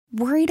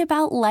Worried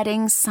about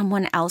letting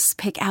someone else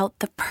pick out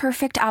the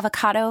perfect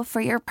avocado for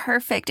your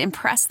perfect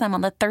impress them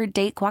on the third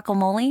date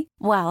guacamole?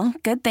 Well,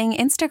 good thing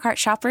Instacart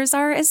shoppers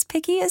are as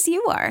picky as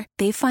you are.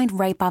 They find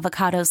ripe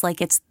avocados like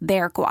it's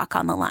their guac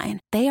on the line.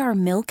 They are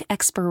milk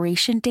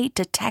expiration date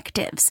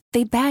detectives.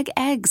 They bag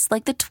eggs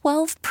like the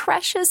 12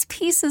 precious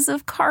pieces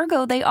of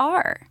cargo they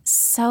are.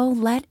 So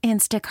let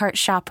Instacart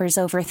shoppers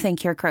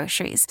overthink your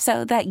groceries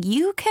so that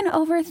you can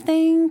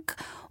overthink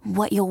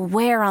what you'll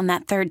wear on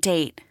that third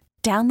date.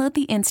 Download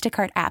the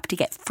Instacart app to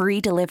get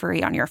free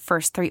delivery on your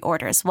first 3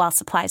 orders while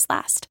supplies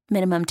last.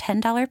 Minimum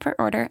 $10 per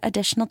order.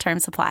 Additional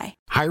terms apply.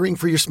 Hiring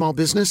for your small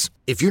business?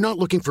 If you're not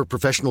looking for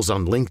professionals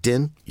on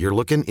LinkedIn, you're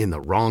looking in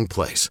the wrong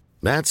place.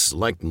 That's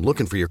like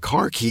looking for your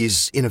car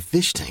keys in a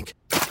fish tank.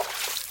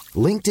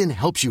 LinkedIn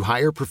helps you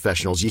hire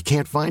professionals you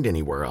can't find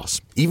anywhere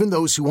else, even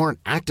those who aren't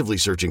actively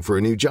searching for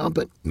a new job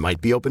but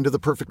might be open to the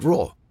perfect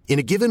role. In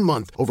a given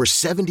month, over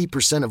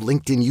 70% of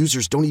LinkedIn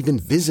users don't even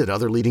visit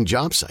other leading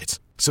job sites.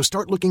 So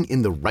start looking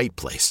in the right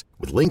place.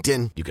 With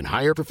LinkedIn, you can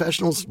hire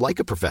professionals like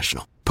a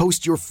professional.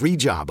 Post your free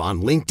job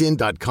on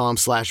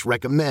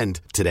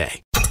linkedin.com/recommend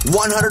today.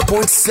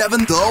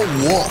 100.7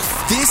 The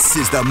Wolf. This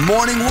is the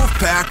Morning Wolf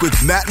Pack with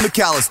Matt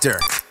McAllister.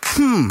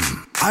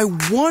 I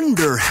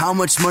wonder how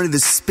much money the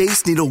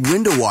Space Needle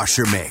window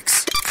washer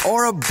makes.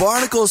 Or a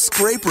barnacle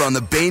scraper on the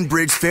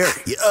Bainbridge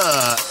Ferry.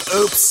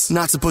 Oops,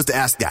 not supposed to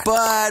ask that.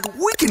 But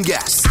we can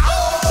guess.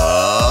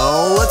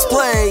 Let's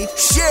play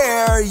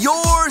Share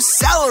Your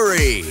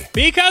Salary.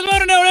 Because we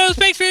want to know those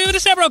makes for you.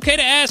 It's never okay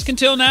to ask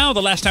until now.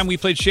 The last time we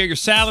played Share Your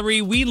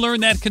Salary, we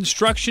learned that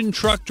construction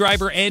truck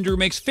driver Andrew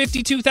makes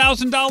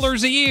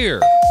 $52,000 a year.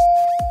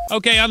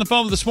 Okay, on the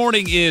phone this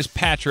morning is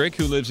Patrick,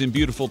 who lives in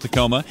beautiful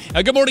Tacoma.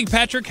 Good morning,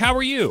 Patrick. How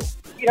are you?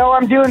 You know,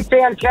 I'm doing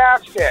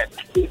fantastic.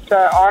 It's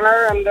an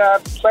honor and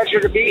pleasure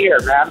to be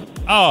here, man.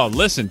 Oh,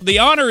 listen, the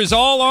honor is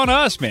all on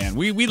us, man.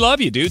 We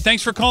love you, dude.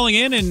 Thanks for calling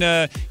in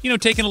and,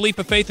 taking a leap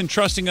of faith and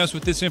trusting us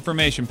with this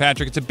information,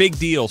 Patrick. It's a big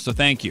deal, so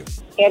thank you.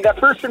 And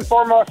first and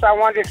foremost, I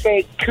wanted to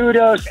say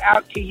kudos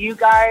out to you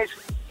guys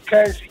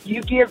because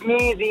you give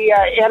me the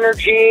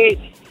energy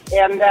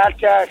and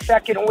that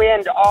second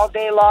wind all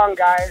day long,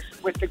 guys,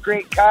 with the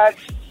great cuts.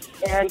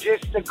 And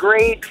just the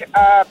great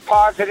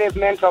positive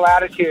mental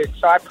attitude.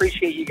 So I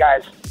appreciate you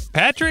guys.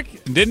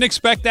 Patrick, didn't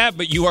expect that,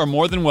 but you are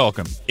more than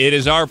welcome. It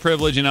is our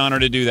privilege and honor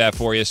to do that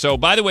for you. So,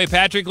 by the way,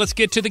 Patrick, let's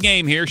get to the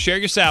game here. Share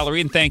your salary,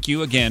 and thank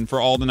you again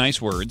for all the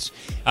nice words.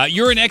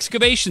 You're in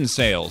excavation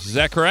sales. Is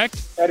that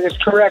correct? That is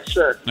correct,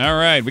 sir. All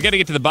right. We got to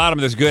get to the bottom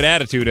of this good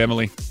attitude,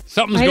 Emily.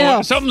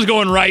 Something's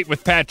going right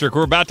with Patrick.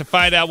 We're about to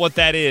find out what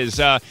that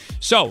is.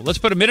 So let's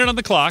put a minute on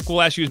the clock.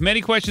 We'll ask you as many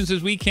questions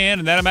as we can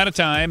in that amount of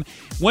time.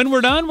 When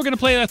we're done, we're going to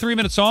play a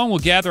 3-minute song. We'll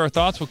gather our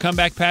thoughts. We'll come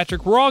back,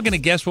 Patrick. We're all going to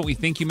guess what we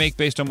think you make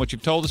based on what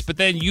you've told us, but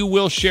then you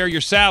will share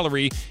your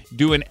salary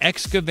doing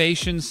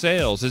excavation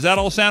sales. Does that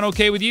all sound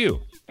okay with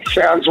you?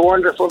 Sounds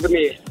wonderful to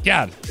me.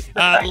 God.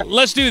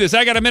 Let's do this.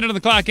 I got a minute on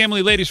the clock.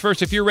 Emily, ladies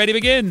first, if you're ready,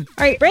 begin.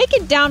 All right, break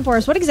it down for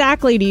us. What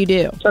exactly do you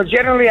do? So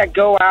generally I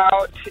go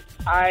out,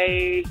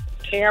 I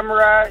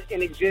camera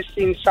an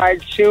existing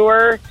side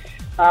sewer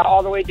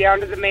all the way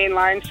down to the main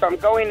line. So I'm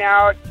going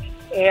out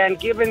and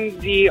giving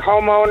the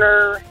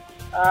homeowner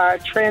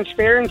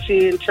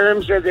transparency in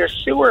terms of their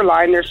sewer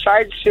line, their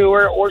side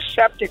sewer or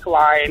septic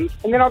line.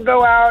 And then I'll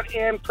go out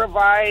and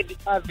provide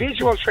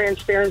visual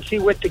transparency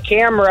with the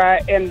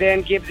camera and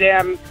then give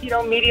them,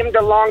 medium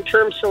to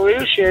long-term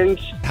solutions.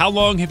 How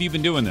long have you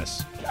been doing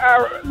this?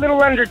 A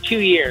little under 2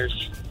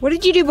 years. What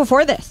did you do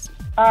before this?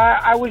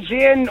 I was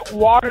in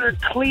water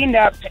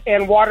cleanup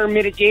and water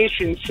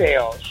mitigation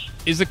sales.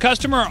 Is the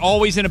customer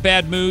always in a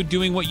bad mood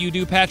doing what you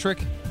do,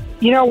 Patrick?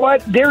 You know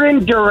what? They're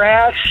in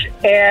duress,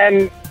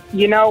 and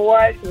you know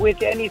what?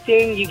 With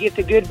anything, you get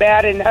the good,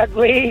 bad, and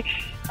ugly,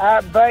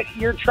 but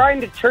you're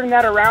trying to turn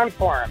that around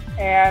for them,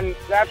 and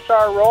that's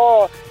our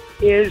role,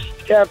 is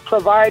to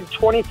provide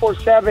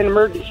 24/7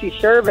 emergency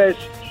service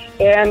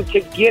and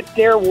to get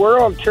their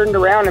world turned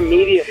around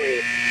immediately.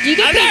 Do you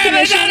get paid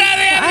commission?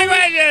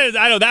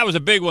 I know, that was a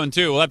big one,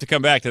 too. We'll have to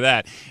come back to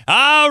that.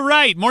 All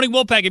right. Morning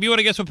Wolfpack, if you want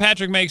to guess what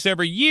Patrick makes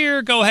every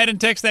year, go ahead and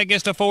text that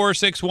guess to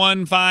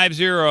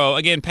 46150.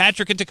 Again,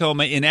 Patrick in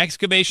Tacoma in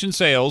excavation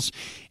sales.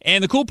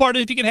 And the cool part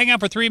is if you can hang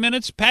out for 3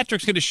 minutes,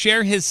 Patrick's going to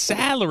share his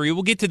salary.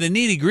 We'll get to the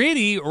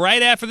nitty-gritty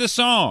right after the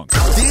song.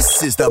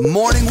 This is the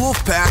Morning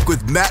Wolf Pack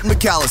with Matt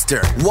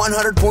McAllister.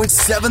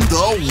 100.7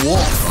 The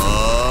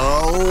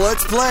Wolf.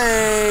 Let's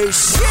play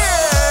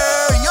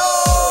Share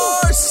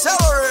Your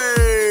Salary.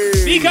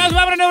 Because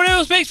I want to know what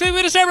else makes me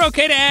it's never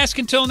okay to ask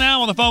until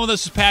now. On the phone with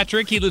us is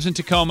Patrick. He lives in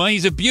Tacoma.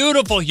 He's a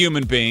beautiful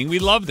human being. We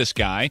love this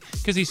guy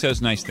because he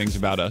says nice things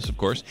about us, of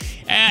course.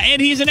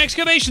 And he's in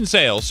excavation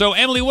sales. So,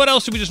 Emily, what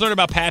else did we just learn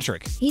about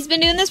Patrick? He's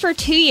been doing this for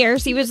 2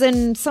 years. He was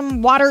in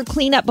some water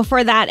cleanup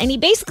before that. And he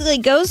basically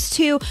goes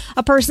to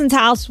a person's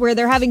house where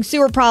they're having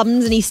sewer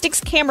problems. And he sticks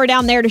a camera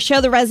down there to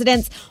show the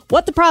residents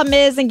what the problem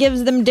is and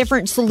gives them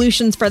different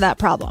solutions for that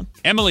problem.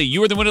 Emily, you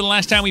were the winner the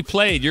last time we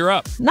played. You're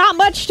up. Not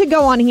much to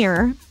go on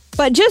here.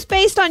 But just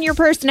based on your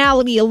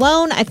personality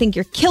alone, I think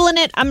you're killing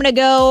it. I'm going to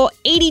go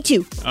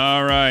 82.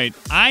 All right.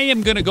 I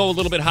am going to go a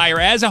little bit higher.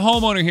 As a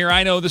homeowner here,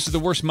 I know this is the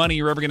worst money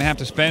you're ever going to have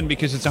to spend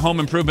because it's a home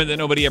improvement that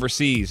nobody ever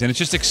sees. And it's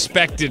just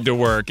expected to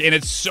work. And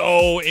it's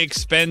so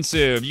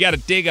expensive. You got to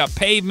dig up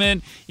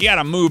pavement. You got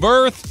to move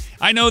earth.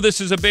 I know this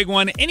is a big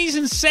one. And he's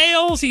in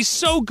sales. He's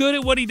so good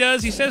at what he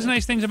does. He says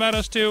nice things about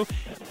us, too.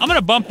 I'm going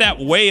to bump that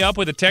way up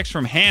with a text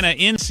from Hannah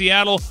in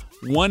Seattle.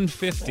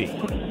 150.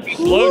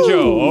 Slow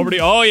Joe over to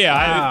oh yeah.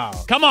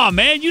 Wow. Come on,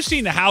 man. You've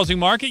seen the housing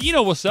market. You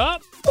know what's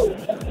up.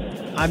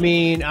 I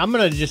mean, I'm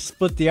going to just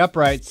split the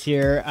uprights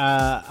here.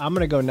 I'm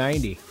going to go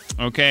 90.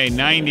 Okay,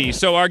 90.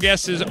 So our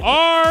guesses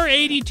are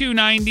 82,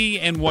 90,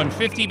 and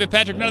 150. But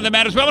Patrick, none of that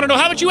matters. We want to know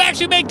how much you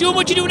actually make doing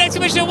what you do next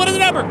time. What is the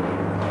number?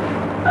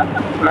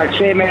 I'd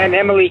say, man,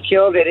 Emily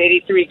killed it,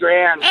 83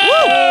 grand.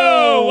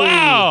 Oh,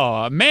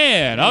 wow.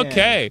 Man,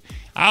 okay.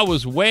 I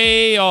was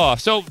way off.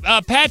 So,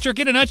 Patrick,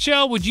 in a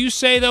nutshell, would you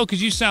say, though,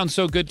 because you sound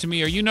so good to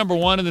me, are you number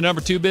one in the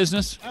number two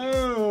business?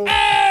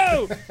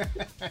 Oh.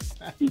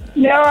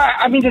 No,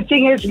 I mean, the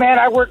thing is, man,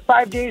 I work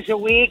 5 days a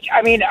week.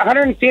 I mean,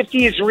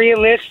 150 is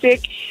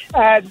realistic.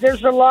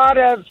 There's a lot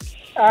of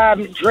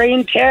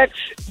drain techs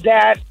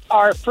that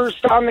are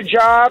first on the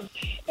job,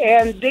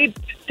 and they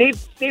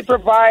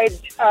provide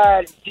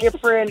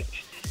different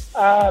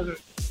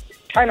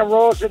kind of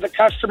roles to the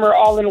customer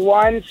all in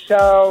one.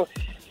 So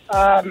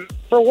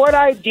for what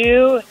I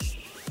do,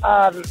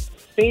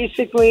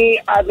 basically,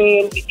 I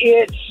mean,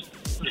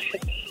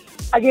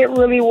 I get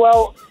really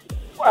well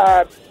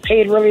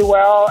paid really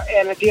well,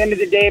 and at the end of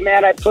the day,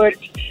 man, I put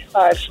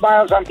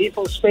smiles on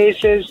people's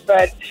faces.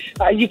 But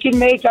you can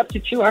make up to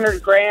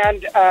 200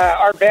 grand.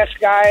 Our best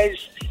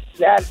guys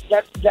that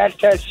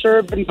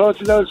serve in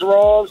both of those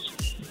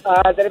roles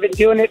that have been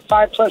doing it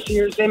 5+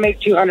 years, they make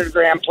 200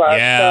 grand plus.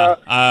 Yeah,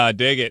 so. I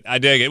dig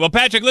it. Well,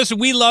 Patrick, listen,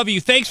 we love you.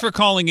 Thanks for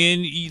calling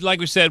in. Like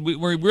we said, we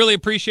really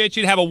appreciate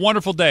you. Have a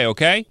wonderful day,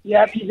 okay?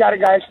 Yep, you got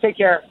it, guys. Take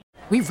care.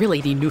 We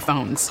really need new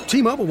phones.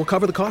 T-Mobile will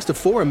cover the cost of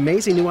 4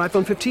 amazing new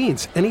iPhone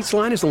 15s, and each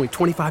line is only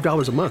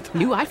 $25 a month.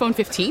 New iPhone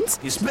 15s?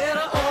 It's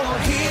better over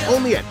here.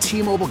 Only at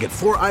T-Mobile, get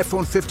 4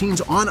 iPhone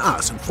 15s on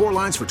us and 4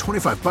 lines for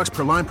 $25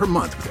 per line per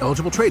month with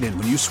eligible trade-in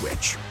when you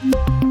switch.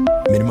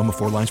 Minimum of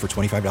 4 lines for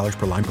 $25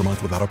 per line per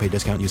month with autopay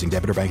discount using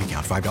debit or bank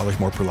account. $5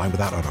 more per line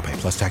without autopay,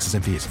 plus taxes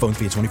and fees. Phone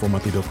fee at 24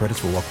 monthly bill credits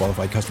for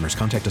well-qualified customers.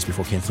 Contact us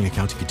before canceling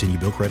account to continue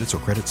bill credits or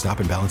credit stop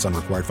and balance on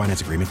required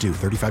finance agreement due.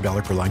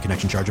 $35 per line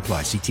connection charge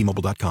applies. See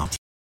T-Mobile.com.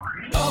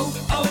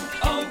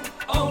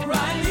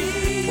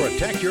 O'Reilly.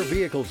 Protect your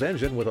vehicle's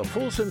engine with a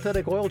full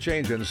synthetic oil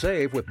change and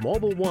save with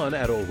Mobil 1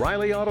 at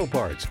O'Reilly Auto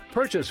Parts.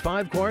 Purchase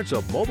 5 quarts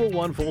of Mobil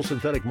 1 full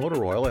synthetic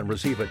motor oil and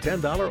receive a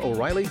 $10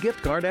 O'Reilly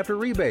gift card after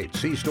rebate.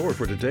 See store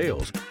for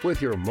details.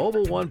 With your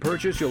Mobil 1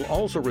 purchase, you'll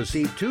also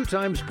receive 2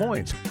 times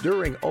points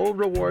during O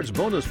Rewards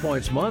Bonus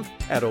Points Month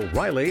at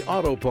O'Reilly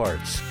Auto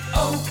Parts.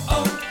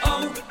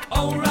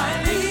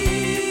 O'Reilly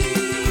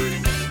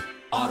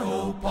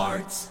Auto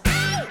Parts.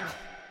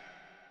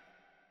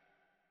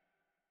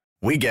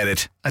 We get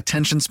it.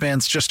 Attention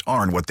spans just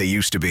aren't what they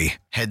used to be.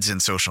 Heads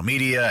in social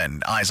media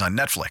and eyes on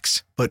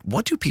Netflix. But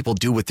what do people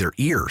do with their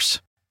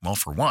ears? Well,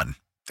 for one,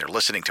 they're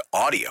listening to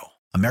audio.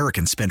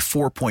 Americans spend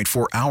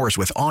 4.4 hours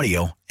with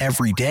audio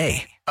every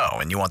day. Oh,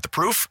 and you want the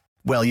proof?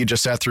 Well, you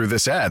just sat through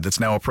this ad that's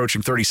now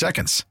approaching 30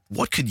 seconds.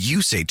 What could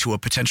you say to a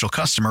potential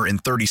customer in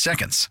 30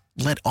 seconds?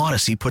 Let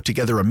Odyssey put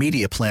together a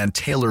media plan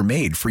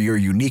tailor-made for your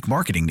unique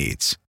marketing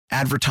needs.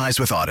 Advertise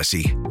with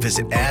Odyssey.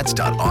 Visit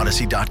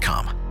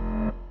ads.odyssey.com.